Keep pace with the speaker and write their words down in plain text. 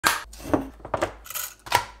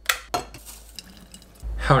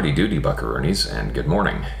Howdy doody buckaroonies, and good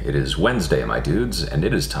morning. It is Wednesday, my dudes, and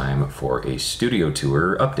it is time for a studio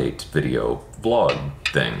tour update video vlog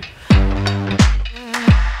thing.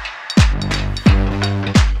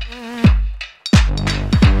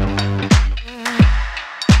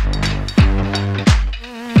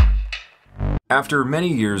 After many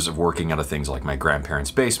years of working out of things like my grandparents'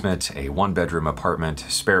 basement, a one-bedroom apartment,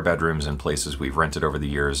 spare bedrooms, and places we've rented over the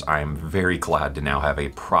years, I am very glad to now have a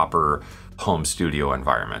proper home studio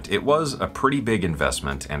environment. It was a pretty big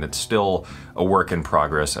investment, and it's still a work in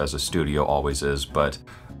progress, as a studio always is, but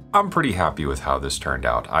I'm pretty happy with how this turned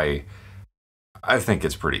out. I think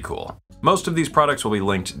it's pretty cool. Most of these products will be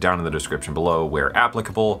linked down in the description below where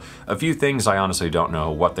applicable. A few things I honestly don't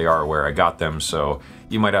know what they are or where I got them, so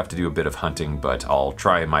you might have to do a bit of hunting, but I'll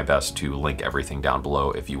try my best to link everything down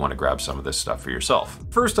below if you want to grab some of this stuff for yourself.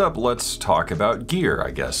 First up, let's talk about gear, I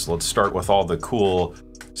guess. Let's start with all the cool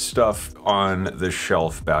stuff on the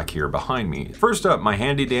shelf back here behind me. First up, my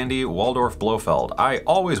handy dandy Waldorf Blofeld. I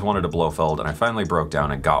always wanted a Blofeld, and I finally broke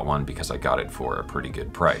down and got one because I got it for a pretty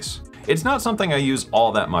good price. It's not something I use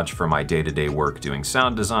all that much for my day-to-day work doing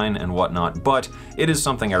sound design and whatnot, but it is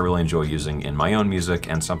something I really enjoy using in my own music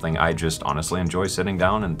and something I just honestly enjoy sitting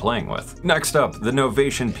down and playing with. Next up, the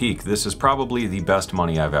Novation Peak. This is probably the best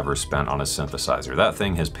money I've ever spent on a synthesizer. That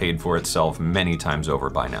thing has paid for itself many times over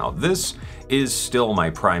by now. This is still my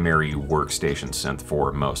primary workstation synth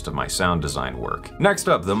for most of my sound design work. Next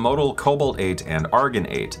up, the Modal Cobalt 8 and Argon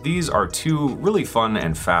 8. These are two really fun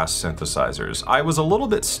and fast synthesizers. I was a little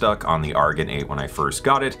bit stuck on the Argon 8 when I first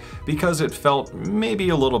got it because it felt maybe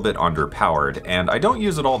a little bit underpowered, and I don't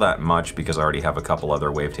use it all that much because I already have a couple other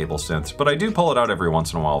wavetable synths, but I do pull it out every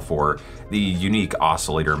once in a while for the unique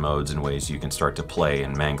oscillator modes and ways you can start to play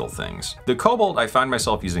and mangle things. The Cobalt I find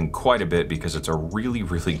myself using quite a bit because it's a really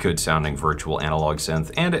good sounding virtual analog synth,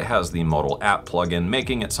 and it has the Modal app plugin,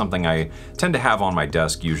 making it something I tend to have on my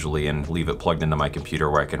desk usually and leave it plugged into my computer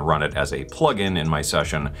where I can run it as a plugin in my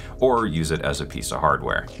session or use it as a piece of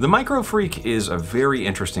hardware. The Micro Freak is a very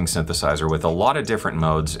interesting synthesizer with a lot of different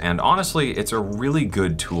modes, and honestly, it's a really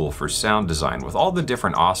good tool for sound design with all the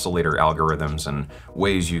different oscillator algorithms and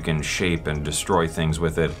ways you can shape and destroy things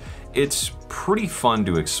with it. It's pretty fun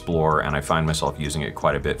to explore, and I find myself using it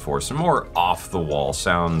quite a bit for some more off-the-wall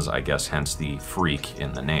sounds, I guess hence the freak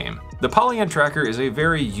in the name. The Polyend Tracker is a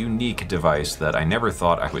very unique device that I never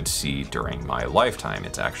thought I would see during my lifetime.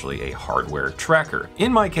 It's actually a hardware tracker.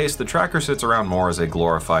 In my case, the tracker sits around more as a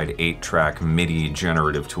glorified 8-track MIDI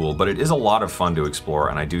generative tool, but it is a lot of fun to explore,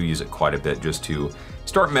 and I do use it quite a bit just to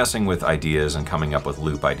start messing with ideas and coming up with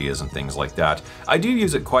loop ideas and things like that. I do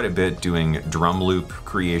use it quite a bit doing drum loop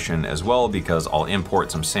creation as well, because I'll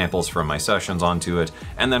import some samples from my sessions onto it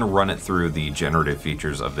and then run it through the generative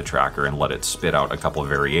features of the tracker and let it spit out a couple of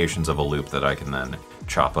variations of a loop that I can then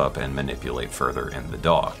chop up and manipulate further in the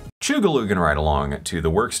DAW. Chugaloogin' right along to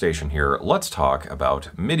the workstation here, let's talk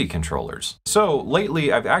about MIDI controllers. So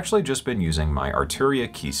lately, I've actually just been using my Arturia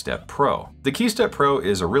KeyStep Pro. The KeyStep Pro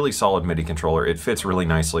is a really solid MIDI controller. It fits really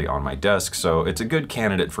nicely on my desk, so it's a good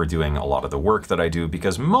candidate for doing a lot of the work that I do,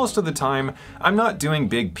 because most of the time, I'm not doing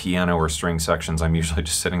big piano or string sections. I'm usually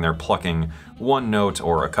just sitting there plucking one note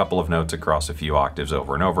or a couple of notes across a few octaves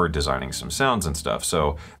over and over, designing some sounds and stuff,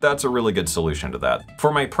 so that's a really good solution to that.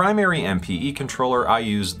 For my primary MPE controller, I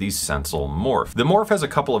use the Stencil Morph. The Morph has a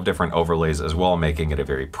couple of different overlays as well, making it a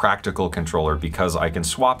very practical controller because I can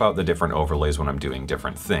swap out the different overlays when I'm doing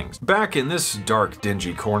different things. Back in this dark,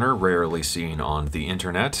 dingy corner, rarely seen on the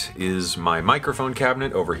internet, is my microphone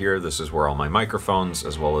cabinet over here. This is where all my microphones,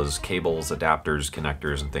 as well as cables, adapters,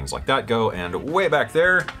 connectors, and things like that go. And way back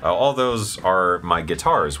there, all those are my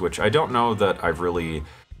guitars, which I don't know that I've really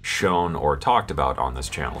shown or talked about on this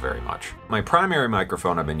channel very much. My primary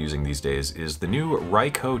microphone I've been using these days is the new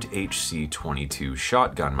Rycote HC22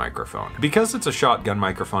 shotgun microphone. Because it's a shotgun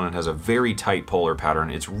microphone and has a very tight polar pattern,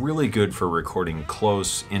 it's really good for recording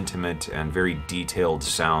close, intimate, and very detailed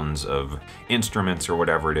sounds of instruments or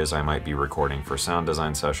whatever it is I might be recording for sound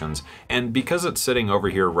design sessions. And because it's sitting over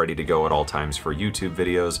here ready to go at all times for YouTube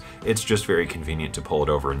videos, it's just very convenient to pull it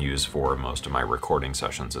over and use for most of my recording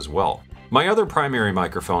sessions as well. My other primary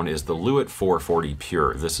microphone is the Lewitt 440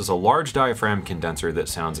 Pure. This is a large diaphragm condenser that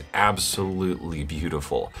sounds absolutely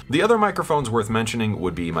beautiful. The other microphones worth mentioning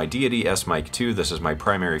would be my Deity S-Mic 2. This is my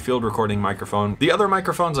primary field recording microphone. The other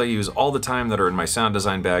microphones I use all the time that are in my sound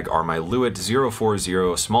design bag are my Lewitt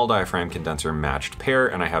 040 small diaphragm condenser matched pair,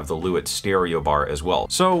 and I have the Lewitt stereo bar as well.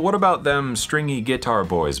 So what about them stringy guitar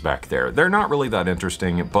boys back there? They're not really that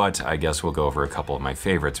interesting, but I guess we'll go over a couple of my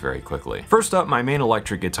favorites very quickly. First up, my main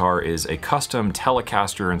electric guitar is a custom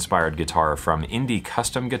Telecaster inspired guitar from Indie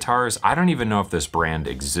Custom Guitars. I don't even know if this brand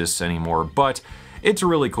exists anymore, but it's a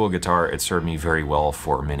really cool guitar. It served me very well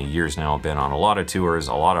for many years now. Been on a lot of tours,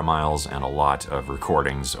 a lot of miles, and a lot of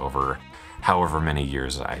recordings over however many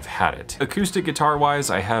years I've had it. Acoustic guitar wise,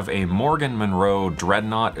 I have a Morgan Monroe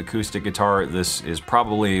Dreadnought acoustic guitar. This is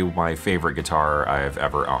probably my favorite guitar I've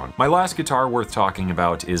ever owned. My last guitar worth talking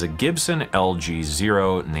about is a Gibson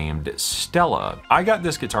LG0 named Stella. I got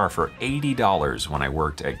this guitar for $80 when I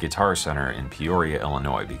worked at Guitar Center in Peoria,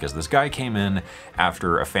 Illinois, because this guy came in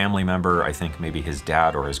after a family member, I think maybe his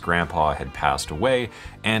dad or his grandpa, had passed away,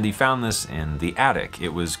 and he found this in the attic. It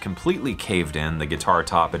was completely caved in. The guitar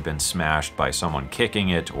top had been smashed by someone kicking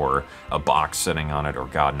it, or a box sitting on it, or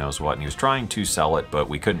God knows what, and he was trying to sell it, but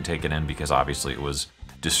we couldn't take it in because obviously it was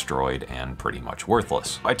destroyed and pretty much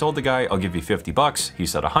worthless. I told the guy, I'll give you 50 bucks. He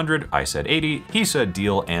said 100, I said 80, he said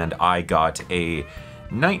deal, and I got a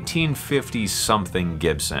 1950 something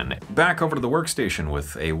Gibson. Back over to the Workstation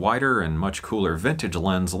with a wider and much cooler vintage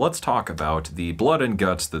lens, let's talk about the blood and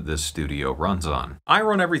guts that this studio runs on. I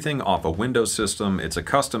run everything off a Windows system. It's a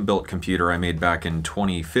custom built computer I made back in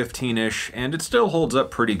 2015-ish, and it still holds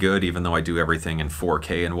up pretty good even though I do everything in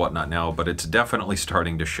 4K and whatnot now, but it's definitely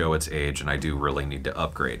starting to show its age and I do really need to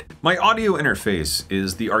upgrade. My audio interface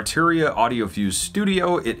is the Arturia AudioFuse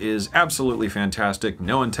Studio. It is absolutely fantastic.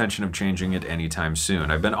 No intention of changing it anytime soon.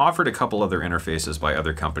 I've been offered a couple other interfaces by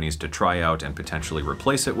other companies to try out and potentially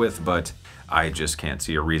replace it with, but I just can't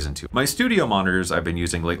see a reason to. My studio monitors I've been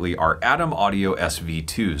using lately are Atom Audio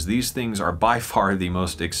SV2s. These things are by far the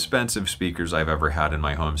most expensive speakers I've ever had in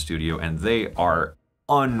my home studio, and they are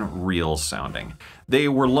unreal sounding. They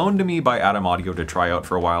were loaned to me by Atom Audio to try out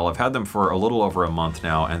for a while. I've had them for a little over a month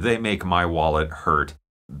now, and they make my wallet hurt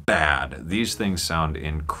bad. These things sound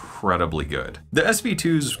incredibly good. The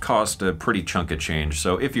SV2s cost a pretty chunk of change,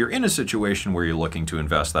 so if you're in a situation where you're looking to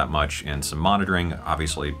invest that much in some monitoring,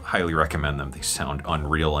 obviously highly recommend them. They sound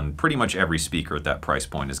unreal, and pretty much every speaker at that price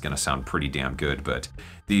point is going to sound pretty damn good, but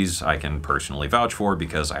these I can personally vouch for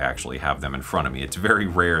because I actually have them in front of me. It's very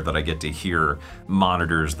rare that I get to hear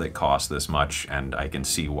monitors that cost this much, and I can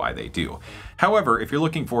see why they do. However, if you're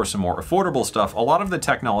looking for some more affordable stuff, a lot of the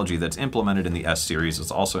technology that's implemented in the S series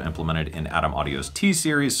is also implemented in Atom Audio's T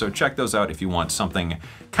series, so check those out if you want something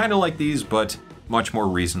kind of like these, but much more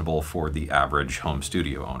reasonable for the average home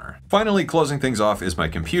studio owner. Finally, closing things off is my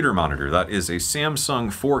computer monitor. That is a Samsung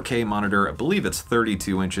 4K monitor. I believe it's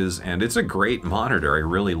 32 inches, and it's a great monitor. I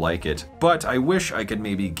really like it, but I wish I could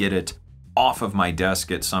maybe get it off of my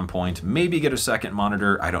desk at some point, maybe get a second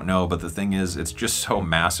monitor, I don't know, but the thing is, it's just so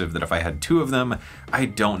massive that if I had two of them, I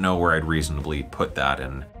don't know where I'd reasonably put that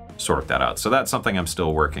and sort that out. So that's something I'm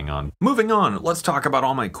still working on. Moving on, let's talk about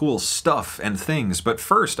all my cool stuff and things, but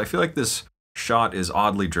first, I feel like this shot is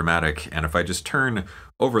oddly dramatic, and if I just turn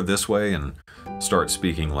over this way and start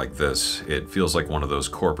speaking like this, it feels like one of those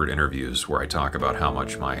corporate interviews where I talk about how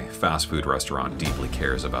much my fast food restaurant deeply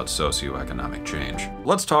cares about socioeconomic change.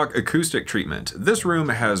 Let's talk acoustic treatment. This room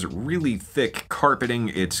has really thick carpeting.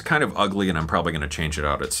 It's kind of ugly, and I'm probably going to change it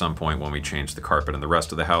out at some point when we change the carpet in the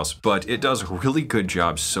rest of the house, but it does a really good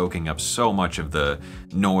job soaking up so much of the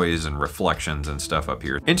noise and reflections and stuff up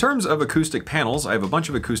here. In terms of acoustic panels, I have a bunch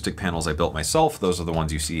of acoustic panels I built myself. Those are the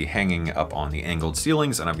ones you see hanging up on the angled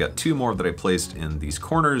ceilings, and I've got two more that I placed in these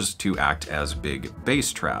corners to act as big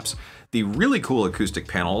bass traps. The really cool acoustic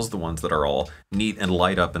panels, the ones that are all neat and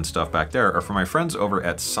light up and stuff back there, are from my friends over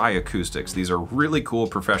at Acoustics. These are really cool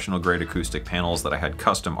professional grade acoustic panels that I had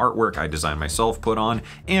custom artwork I designed myself put on,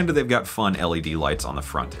 and they've got fun LED lights on the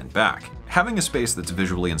front and back. Having a space that's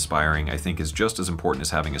visually inspiring, I think, is just as important as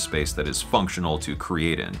having a space that is functional to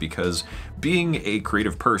create in, because being a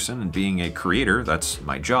creative person and being a creator, that's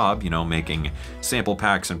my job, you know, making sample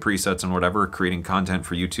packs and presets and whatever, creating content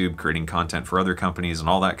for YouTube, creating content for other companies and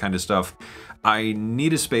all that kind of stuff. I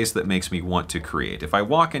need a space that makes me want to create. If I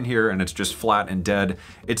walk in here and it's just flat and dead,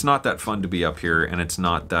 it's not that fun to be up here, and it's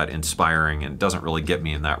not that inspiring and doesn't really get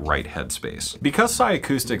me in that right headspace. Because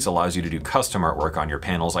Acoustics allows you to do custom artwork on your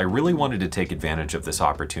panels, I really wanted to take advantage of this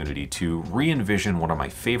opportunity to re-envision one of my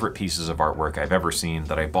favorite pieces of artwork I've ever seen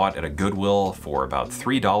that I bought at a Goodwill for about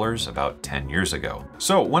 $3 about 10 years ago.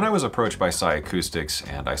 So when I was approached by Acoustics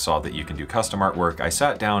and I saw that you can do custom artwork, I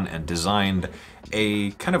sat down and designed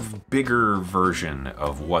a kind of bigger version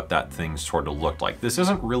of what that thing sort of looked like. This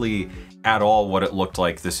isn't really at all what it looked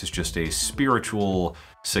like. This is just a spiritual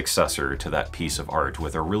successor to that piece of art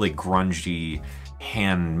with a really grungy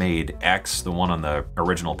handmade X. The one on the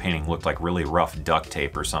original painting looked like really rough duct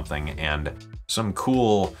tape or something, and some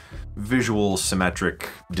cool visual symmetric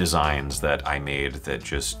designs that I made that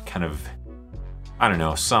just kind of, I don't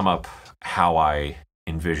know, sum up how I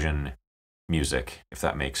envision music, if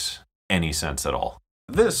that makes any sense at all.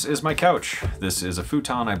 This is my couch. This is a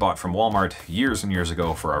futon I bought from Walmart years and years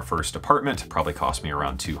ago for our first apartment. Probably cost me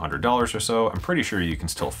around $200 or so. I'm pretty sure you can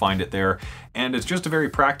still find it there. And it's just a very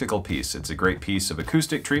practical piece. It's a great piece of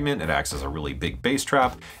acoustic treatment. It acts as a really big bass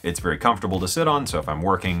trap. It's very comfortable to sit on, so if I'm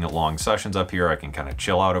working long sessions up here, I can kind of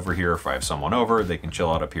chill out over here. If I have someone over, they can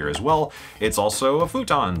chill out up here as well. It's also a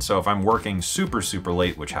futon, so if I'm working super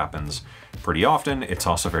late, which happens pretty often, it's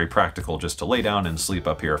also very practical just to lay down and sleep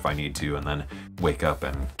up here if I need to, and then wake up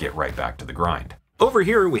and get right back to the grind. Over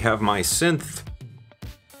here we have my synth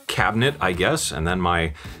cabinet, I guess, and then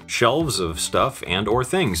my shelves of stuff and or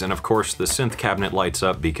things. And of course the synth cabinet lights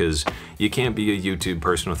up because you can't be a YouTube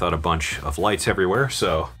person without a bunch of lights everywhere,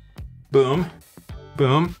 so boom,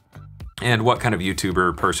 boom. And what kind of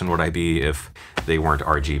YouTuber person would I be if they weren't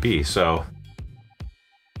RGB? So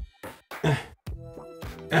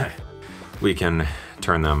we can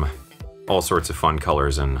turn them all sorts of fun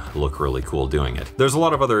colors and look really cool doing it. There's a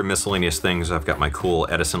lot of other miscellaneous things. I've got my cool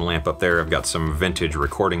Edison lamp up there. I've got some vintage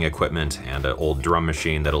recording equipment and an old drum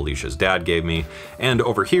machine that Alicia's dad gave me. And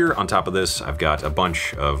over here on top of this, I've got a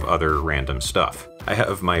bunch of other random stuff. I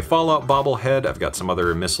have my Fallout bobblehead. I've got some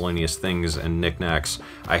other miscellaneous things and knickknacks.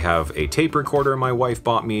 I have a tape recorder my wife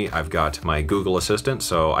bought me. I've got my Google Assistant,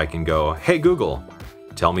 so I can go, "Hey Google,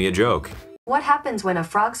 tell me a joke." What happens when a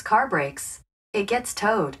frog's car breaks? It gets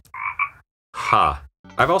towed. Ha.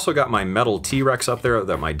 I've also got my metal T-Rex up there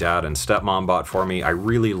that my dad and stepmom bought for me. I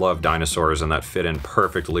really love dinosaurs, and that fit in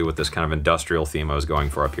perfectly with this kind of industrial theme I was going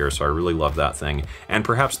for up here, so I really love that thing. And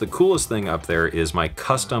perhaps the coolest thing up there is my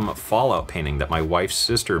custom Fallout painting that my wife's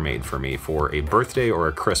sister made for me for a birthday or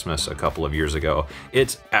a Christmas a couple of years ago.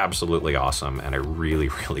 It's absolutely awesome, and I really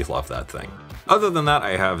love that thing. Other than that,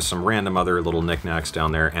 I have some random other little knickknacks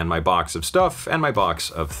down there, and my box of stuff, and my box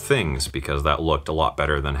of things, because that looked a lot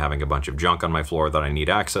better than having a bunch of junk on my floor that I need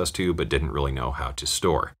access to, but didn't really know how to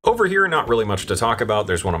store. Over here, not really much to talk about.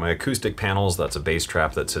 There's one of my acoustic panels. That's a bass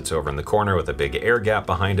trap that sits over in the corner with a big air gap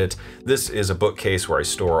behind it. This is a bookcase where I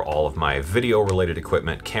store all of my video-related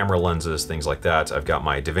equipment, camera lenses, things like that. I've got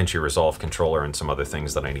my DaVinci Resolve controller and some other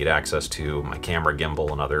things that I need access to, my camera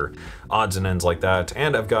gimbal and other odds and ends like that,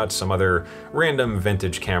 and I've got some other random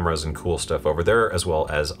vintage cameras and cool stuff over there, as well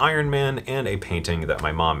as Iron Man and a painting that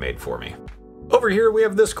my mom made for me. Over here we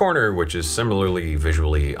have this corner, which is similarly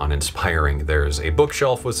visually uninspiring. There's a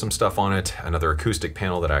bookshelf with some stuff on it, another acoustic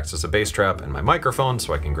panel that acts as a bass trap, and my microphone,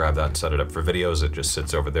 so I can grab that and set it up for videos. It just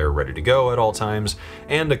sits over there ready to go at all times,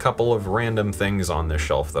 and a couple of random things on this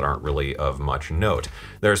shelf that aren't really of much note.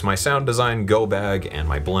 There's my sound design go bag and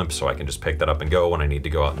my blimp, so I can just pick that up and go when I need to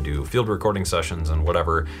go out and do field recording sessions and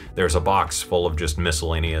whatever. There's a box full of just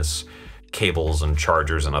miscellaneous cables and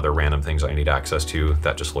chargers and other random things I need access to.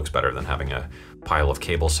 That just looks better than having a pile of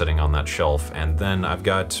cables sitting on that shelf. And then I've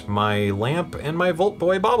got my lamp and my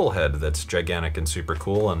Bois bobblehead that's gigantic and super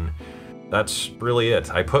cool, and that's really it.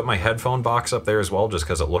 I put my headphone box up there as well just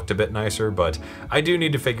because it looked a bit nicer, but I do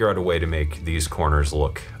need to figure out a way to make these corners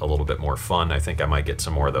look a little bit more fun. I think I might get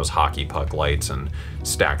some more of those hockey puck lights and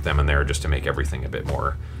stack them in there just to make everything a bit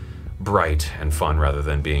more bright and fun rather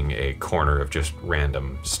than being a corner of just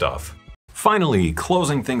random stuff. Finally,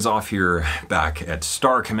 closing things off here back at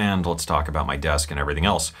Star Command, let's talk about my desk and everything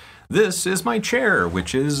else. This is my chair,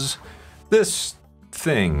 which is this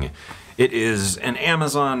thing. It is an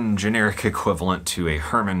Amazon generic equivalent to a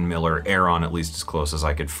Herman Miller Aeron, at least as close as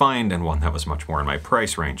I could find, and one that was much more in my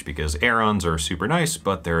price range, because Aerons are super nice,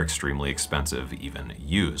 but they're extremely expensive, even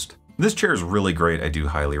used. This chair is really great. I do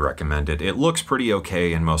highly recommend it. It looks pretty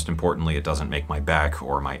okay, and most importantly, it doesn't make my back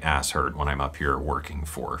or my ass hurt when I'm up here working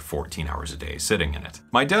for 14 hours a day sitting in it.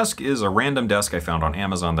 My desk is a random desk I found on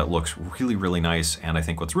Amazon that looks really nice, and I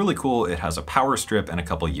think what's really cool, it has a power strip and a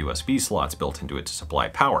couple USB slots built into it to supply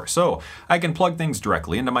power. So I can plug things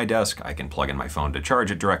directly into my desk, I can plug in my phone to charge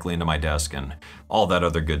it directly into my desk, and all that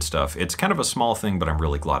other good stuff. It's kind of a small thing, but I'm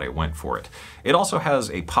really glad I went for it. It also has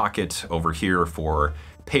a pocket over here for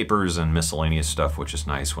papers and miscellaneous stuff, which is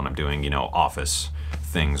nice when I'm doing, you know, office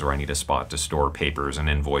things where I need a spot to store papers and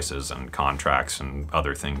invoices and contracts and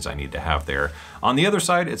other things I need to have there. On the other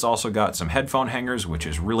side, it's also got some headphone hangers, which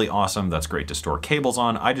is really awesome. That's great to store cables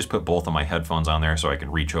on. I just put both of my headphones on there so I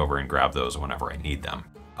can reach over and grab those whenever I need them.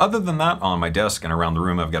 Other than that, on my desk and around the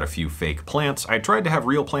room, I've got a few fake plants. I tried to have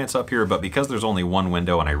real plants up here, but because there's only one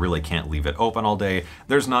window and I really can't leave it open all day,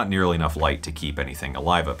 there's not nearly enough light to keep anything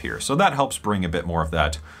alive up here. So that helps bring a bit more of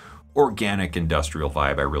that organic industrial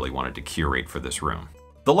vibe I really wanted to curate for this room.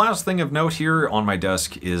 The last thing of note here on my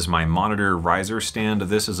desk is my monitor riser stand.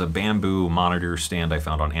 This is a bamboo monitor stand I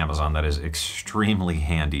found on Amazon that is extremely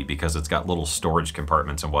handy because it's got little storage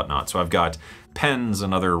compartments and whatnot. So I've got pens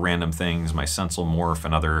and other random things, my Stencil Morph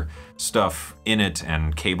and other stuff in it,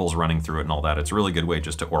 and cables running through it and all that. It's a really good way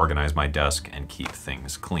just to organize my desk and keep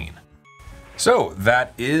things clean. So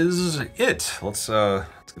that is it. Let's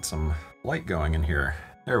get some light going in here.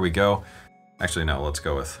 There we go. Actually, no, let's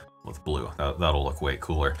go with blue. That'll look way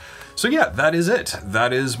cooler. So yeah, that is it.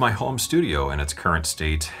 That is my home studio in its current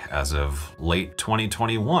state as of late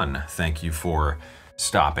 2021. Thank you for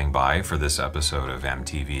stopping by for this episode of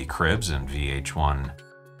MTV Cribs and VH1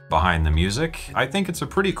 Behind the Music. I think it's a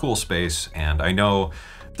pretty cool space, and I know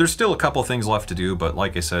there's still a couple things left to do, but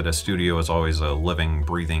like I said, a studio is always a living,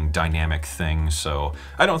 breathing, dynamic thing, so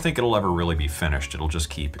I don't think it'll ever really be finished. It'll just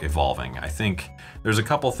keep evolving. I think there's a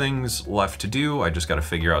couple things left to do. I just got to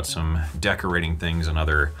figure out some decorating things and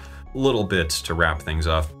other little bits to wrap things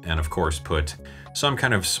up, and of course put some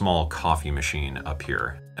kind of small coffee machine up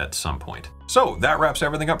here at some point. So that wraps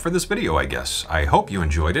everything up for this video, I guess. I hope you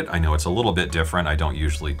enjoyed it. I know it's a little bit different. I don't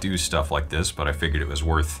usually do stuff like this, but I figured it was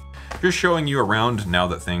worth just showing you around now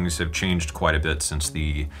that things have changed quite a bit since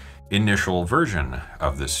the initial version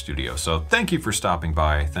of this studio. So thank you for stopping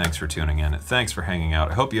by. Thanks for tuning in. Thanks for hanging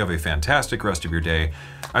out. I hope you have a fantastic rest of your day.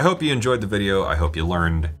 I hope you enjoyed the video. I hope you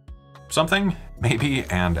learned something, maybe.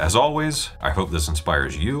 And as always, I hope this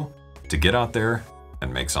inspires you to get out there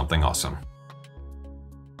and make something awesome.